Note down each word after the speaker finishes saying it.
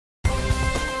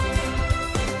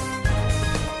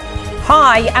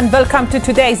Hi, and welcome to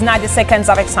today's 90 seconds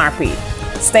of XRP.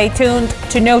 Stay tuned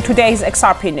to know today's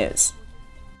XRP news.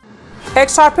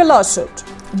 XRP lawsuit.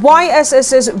 Why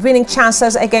SS's winning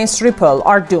chances against Ripple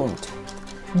are doomed.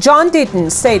 John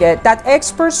Deaton stated that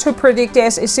experts who predict the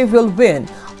SEC will win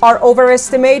are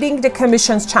overestimating the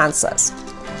commission's chances.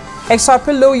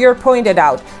 XRP lawyer pointed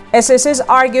out SS's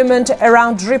argument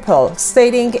around Ripple,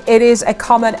 stating it is a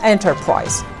common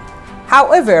enterprise.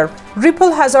 However,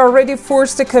 Ripple has already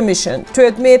forced the commission to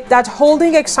admit that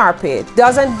holding XRP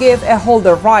doesn't give a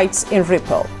holder rights in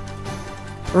Ripple.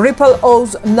 Ripple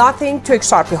owes nothing to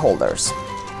XRP holders.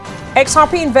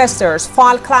 XRP investors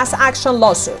file class action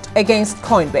lawsuit against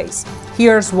Coinbase.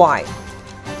 Here's why.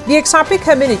 The XRP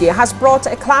community has brought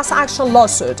a class action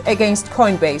lawsuit against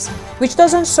Coinbase, which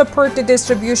doesn't support the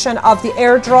distribution of the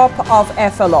airdrop of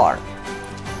FLR.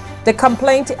 The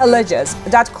complaint alleges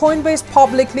that Coinbase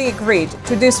publicly agreed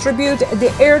to distribute the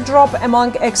airdrop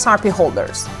among XRP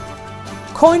holders.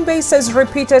 Coinbase's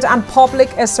repeated and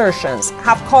public assertions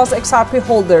have caused XRP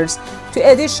holders to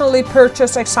additionally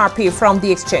purchase XRP from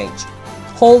the exchange,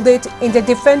 hold it in the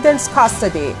defendant's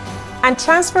custody, and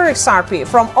transfer XRP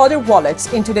from other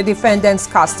wallets into the defendant's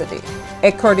custody,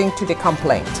 according to the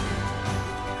complaint.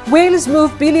 Whales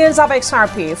move billions of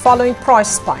XRP following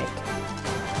price spike.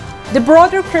 The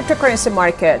broader cryptocurrency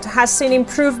market has seen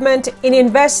improvement in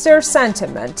investor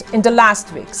sentiment in the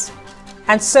last weeks,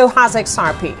 and so has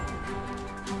XRP.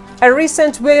 A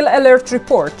recent whale alert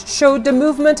report showed the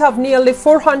movement of nearly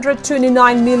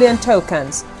 429 million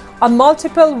tokens on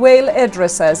multiple whale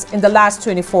addresses in the last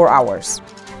 24 hours.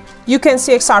 You can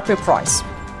see XRP price.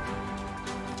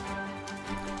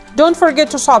 Don't forget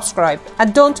to subscribe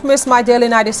and don't miss my daily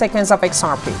 90 seconds of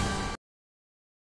XRP.